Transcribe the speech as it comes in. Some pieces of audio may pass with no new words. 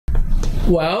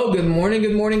Well, good morning,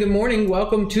 good morning, good morning.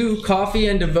 Welcome to Coffee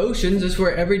and Devotions. This is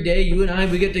where every day you and I,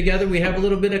 we get together, we have a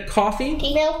little bit of coffee.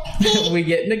 We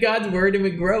get into God's Word and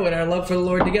we grow in our love for the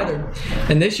Lord together.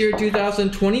 And this year,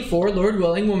 2024, Lord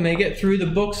willing, we'll make it through the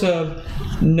books of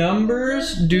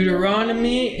Numbers,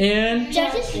 Deuteronomy, and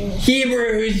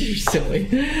Hebrews. You're silly.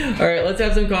 All right, let's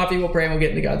have some coffee. We'll pray and we'll get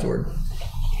into God's Word.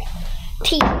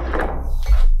 Tea.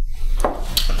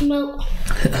 Milk.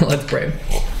 Let's pray.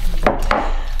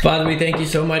 Father, we thank you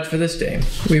so much for this day.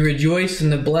 We rejoice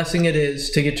in the blessing it is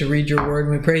to get to read your word,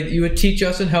 and we pray that you would teach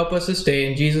us and help us this day.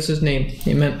 In Jesus' name,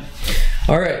 amen.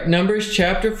 All right, Numbers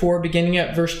chapter 4, beginning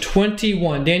at verse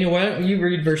 21. Daniel, why don't you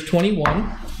read verse 21?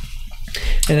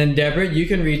 And then Deborah, you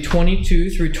can read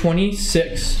 22 through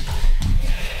 26.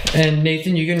 And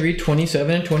Nathan, you can read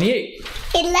 27 and 28.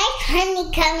 It's like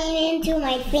honey coming into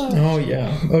my fingers. Oh,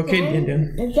 yeah. Okay,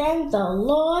 Then the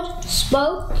Lord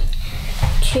spoke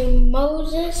to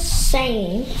Moses,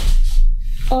 saying,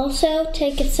 "Also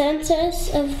take a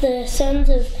census of the sons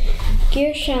of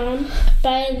Gershon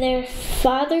by their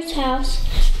father's house,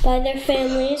 by their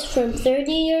families, from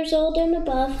 30 years old and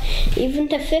above, even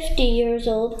to 50 years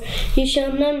old. You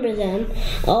shall number them,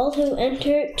 all who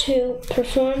enter to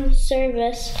perform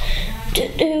service, to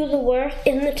do the work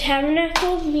in the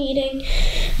tabernacle of meeting.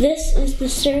 This is the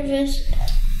service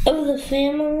of the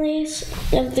families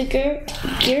of the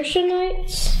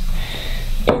Gershonites,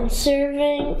 in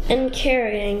serving and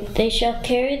carrying. They shall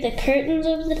carry the curtains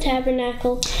of the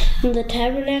tabernacle, and the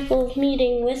tabernacle of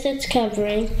meeting with its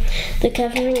covering, the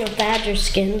covering of badger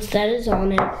skins that is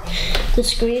on it, the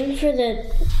screen for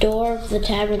the door of the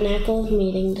tabernacle of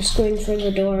meeting, the screen for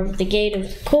the door of the gate of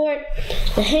the court,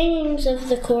 the hangings of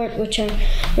the court which are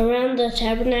around the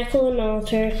tabernacle and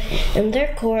altar, and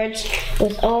their cords,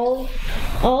 with all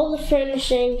the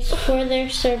furnishings for their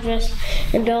service,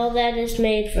 and all that is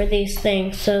made for these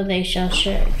things, so they shall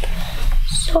serve."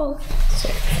 So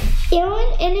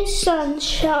Aaron and his sons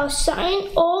shall assign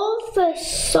all the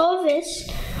service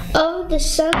of the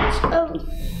sons of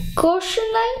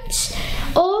Gershonites,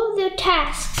 all their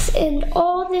tasks and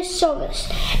all their service,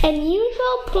 and you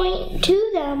shall appoint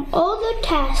to them all their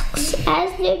tasks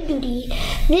as their duty.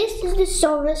 This is the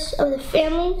service of the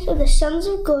families of the sons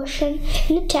of Gershon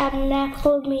in the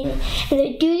tabernacle of meeting, and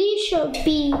their duty shall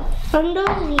be under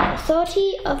the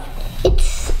authority of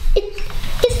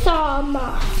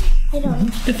Ithamar.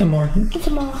 Ithamar,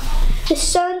 The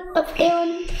son of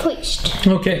Aaron the priest.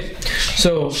 Okay,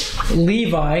 so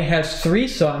Levi has 3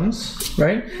 sons,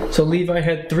 right? So Levi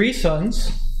had 3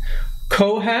 sons.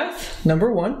 Kohath,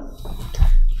 number 1.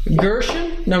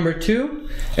 Gershon, number 2.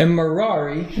 And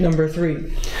Merari, number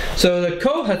 3. So the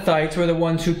Kohathites were the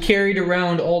ones who carried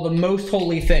around all the most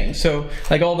holy things. So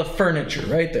like all the furniture,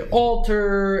 right? The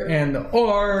altar and the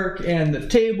ark and the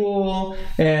table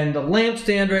and the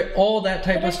lampstand, right? All that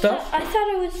type of stuff. I thought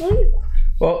it was Levi.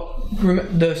 Well,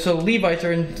 so Levites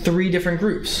are in 3 different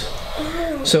groups.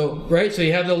 So, right? So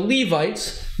you have the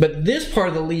Levites, but this part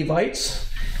of the Levites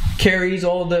carries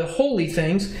all the holy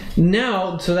things.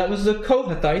 Now, so that was the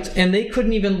Kohathites, and they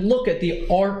couldn't even look at the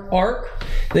ark.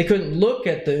 They couldn't look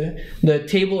at the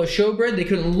table of showbread. They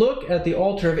couldn't look at the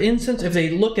altar of incense. If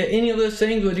they looked at any of those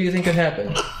things, what do you think could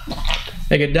happen?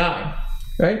 They could die,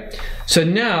 right? So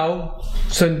now,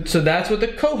 so that's what the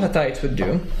Kohathites would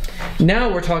do.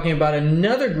 Now we're talking about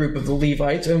another group of the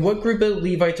Levites. And what group of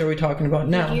Levites are we talking about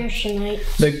now? The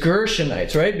Gershonites. The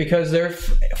Gershonites, right? Because their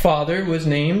father was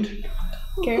named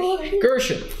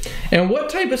Gershon. And what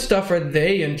type of stuff are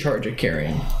they in charge of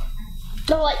carrying?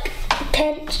 Like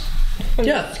tent. And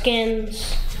Yeah. the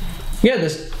skins. Yeah,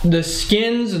 the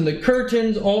skins and the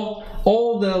curtains, all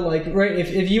the, like, right,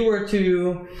 if you were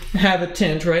to have a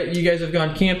tent, right, you guys have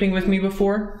gone camping with me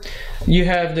before, you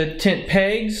have the tent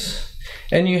pegs,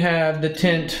 and you have the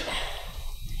tent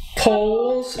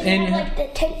poles, and you have like the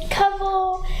tent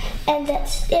cover, and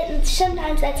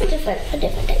sometimes that's different for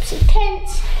different types of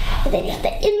tents. And then you have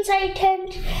the inside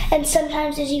tent, and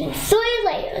sometimes there's even 3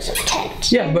 layers of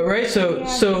tent. Yeah, but right,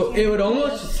 so it would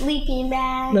almost sleeping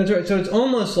bag. That's right. So it's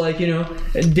almost like,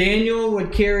 Daniel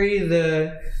would carry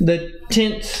the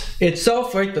tent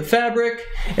itself, right, the fabric,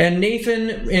 and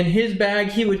Nathan in his bag,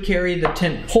 he would carry the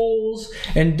tent poles,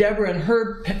 and Deborah in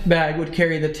her bag would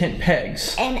carry the tent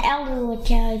pegs. And Ellen would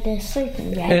carry the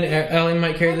sleeping bag. And Ellen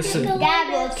might carry the sleeping bag.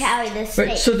 Dad would carry the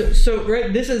sleeping bag. Right, so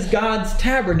right, this is God's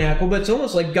tabernacle, but it's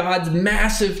almost like God's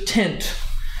massive tent.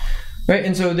 Right,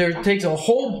 and so there takes a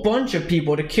whole bunch of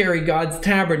people to carry God's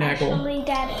tabernacle. Actually,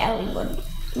 Dad, Ellen would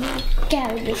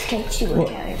carry this tent. She would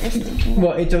carry this tent.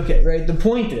 Well, it's okay, right? The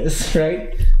point is,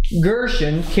 right,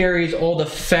 Gershon carries all the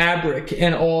fabric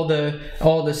and all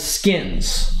the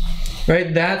skins.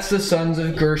 right? That's the sons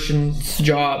of Gershon's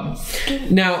job.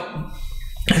 Now,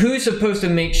 who's supposed to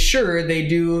make sure they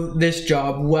do this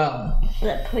job well?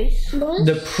 The priest.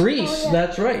 The priests,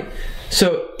 that's right.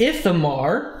 So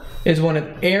Ithamar is one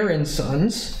of Aaron's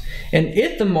sons, and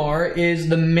Ithamar is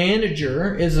the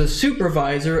manager, is the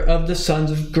supervisor of the sons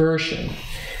of Gershon.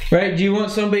 Right? Do you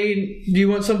want somebody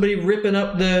ripping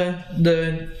up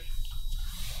the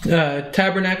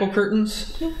tabernacle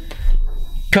curtains?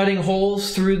 Cutting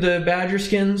holes through the badger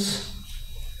skins?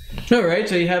 No, right?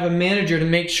 So you have a manager to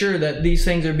make sure that these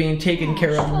things are being taken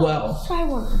care of well. So I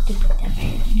wanted to be the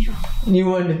manager. You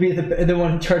wanted to be the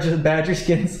one in charge of the badger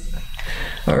skins?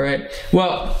 All right.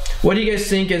 Well, what do you guys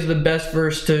think is the best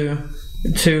verse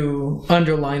to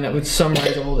underline that would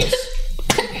summarize all this?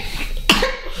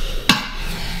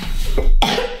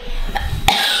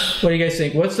 What do you guys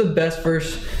think? What's the best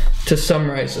verse to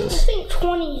summarize I this? think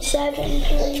 27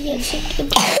 really gets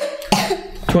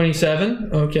it.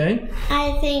 27? Okay.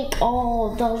 I think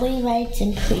all the Levites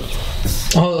and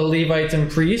priests. All the Levites and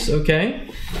priests, okay.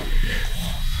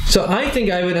 So I think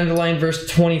I would underline verse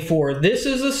 24. This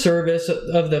is the service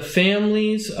of the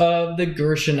families of the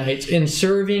Gershonites in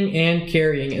serving and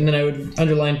carrying. And then I would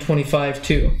underline 25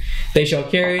 too. They shall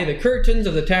carry the curtains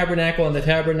of the tabernacle and the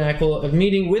tabernacle of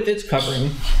meeting with its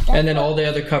covering. And then all the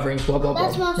other coverings, blah, blah, blah.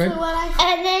 That's mostly right? what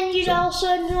I. And then you'd also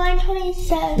underline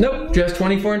 27. Nope, just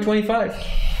 24 and 25.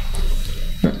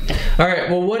 All right,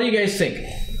 well, what do you guys think?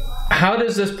 How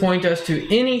does this point us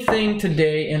to anything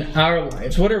today in our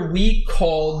lives? What are we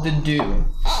called to do?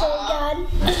 So God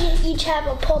doesn't each have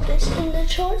a purpose in the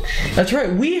church. That's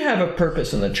right. We have a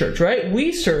purpose in the church, right?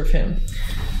 We serve Him,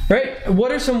 right?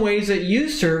 What are some ways that you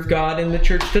serve God in the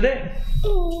church today?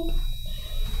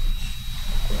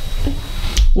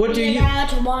 What do You're you... allowed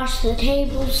to wash the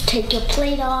tables, take your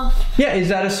plate off. Yeah, is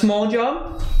that a small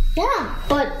job? Yeah,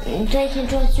 but they can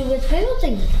trust you with bigger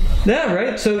things. Yeah,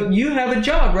 right. So you have a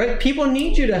job, right? People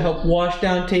need you to help wash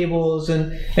down tables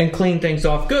and clean things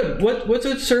off. Good. What's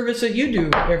a service that you do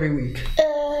every week?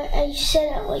 I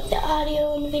set up like the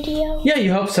audio and video. Yeah,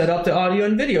 you help set up the audio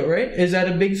and video, right? Is that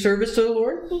a big service to the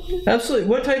Lord? Mm-hmm. Absolutely.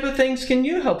 What type of things can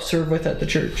you help serve with at the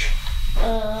church?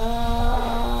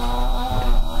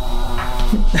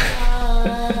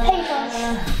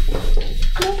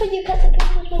 Nobody you cut the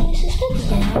papers when you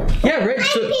suspend. Yeah, right.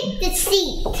 So Pick the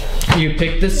seat. you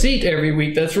pick the seat every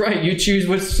week. That's right. You choose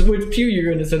which pew you're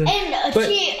going to sit in. And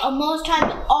she, most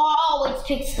times, always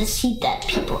picks the seat that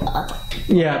other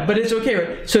people. Yeah, but it's okay,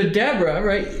 right? So Deborah,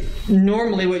 right?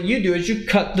 Normally, what you do is you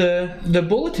cut the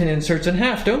bulletin inserts in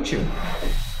half, don't you?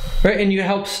 Right, and you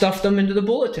help stuff them into the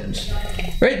bulletins.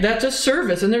 Right, that's a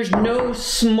service, and there's no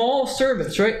small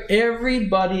service. Right,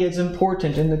 everybody is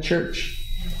important in the church.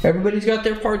 Everybody's got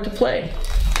their part to play.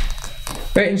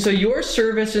 Right, and so your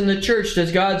service in the church,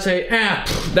 does God say,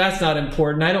 that's not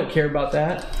important, I don't care about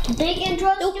that? They can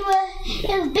trust you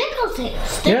with bigger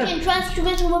things. They Yeah. can trust you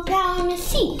with repairing a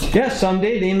seat. Yeah,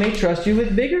 someday they may trust you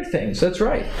with bigger things, that's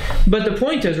right. But the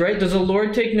point is, right, does the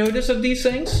Lord take notice of these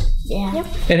things? Yeah. Yep.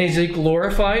 And is He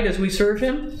glorified as we serve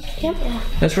Him? Yep.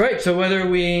 That's right. So whether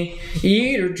we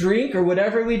eat or drink or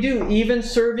whatever we do, even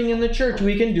serving in the church,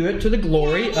 we can do it to the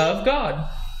glory of God.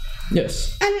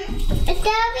 Yes. That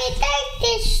we like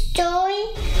this story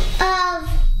of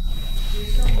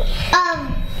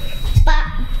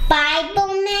Bible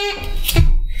man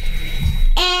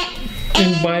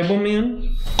And Bible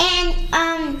man?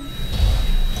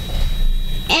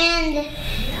 and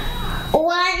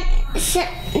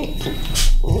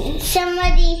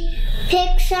somebody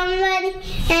picked somebody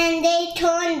and they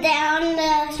torn down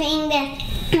the thing that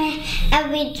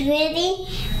was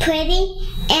pretty,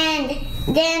 and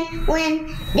then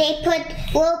when they put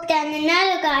rope on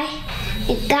another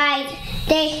guy,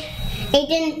 they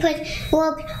didn't put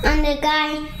rope on the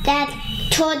guy that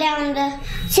tore down the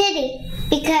city,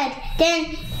 because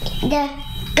then the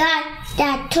guy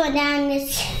that tore down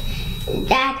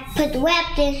that put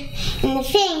weapons in the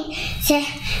thing said,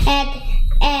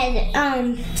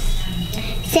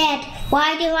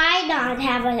 why do I not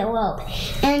have a rope?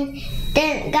 And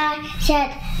then God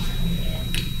said,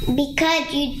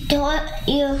 because you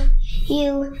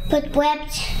put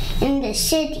weapons in the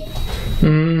city.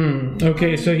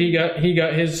 Okay, so he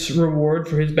got his reward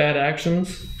for his bad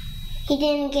actions. He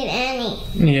didn't get any.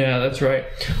 Yeah, that's right.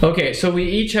 Okay, so we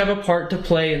each have a part to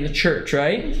play in the church,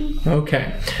 right? Mm-hmm.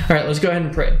 Okay. All right, let's go ahead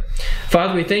and pray.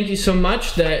 Father, we thank you so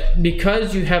much that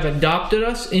because you have adopted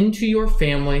us into your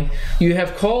family, you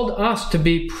have called us to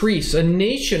be priests, a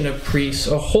nation of priests,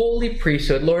 a holy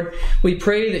priesthood. Lord, we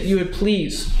pray that you would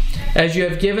please, as you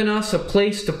have given us a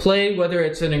place to play, whether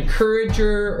it's an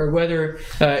encourager or whether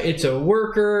it's a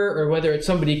worker or whether it's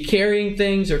somebody carrying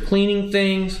things or cleaning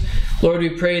things, Lord, we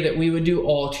pray that we would do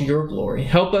all to your glory.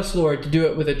 Help us, Lord, to do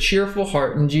it with a cheerful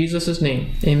heart. In Jesus'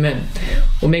 name, amen.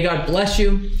 Well, may God bless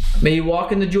you. May you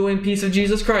walk in the joy and peace of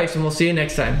Jesus Christ, and we'll see you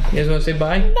next time. You guys want to say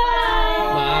bye? Bye.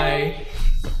 Bye.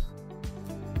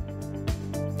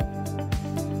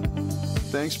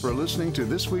 Thanks for listening to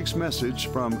this week's message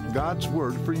from God's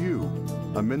Word for You,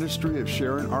 a ministry of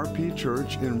Sharon RP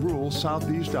Church in rural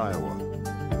southeast Iowa.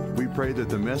 We pray that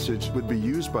the message would be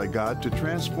used by God to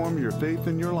transform your faith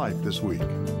in your life this week.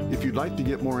 If you'd like to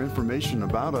get more information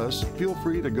about us, feel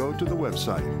free to go to the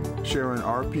website,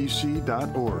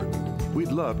 sharonrpc.org.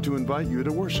 We'd love to invite you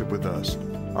to worship with us.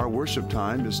 Our worship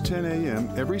time is 10 a.m.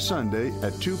 every Sunday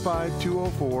at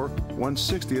 25204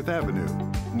 160th Avenue,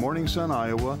 Morning Sun,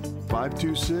 Iowa,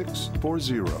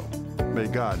 52640. May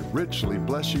God richly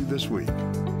bless you this week.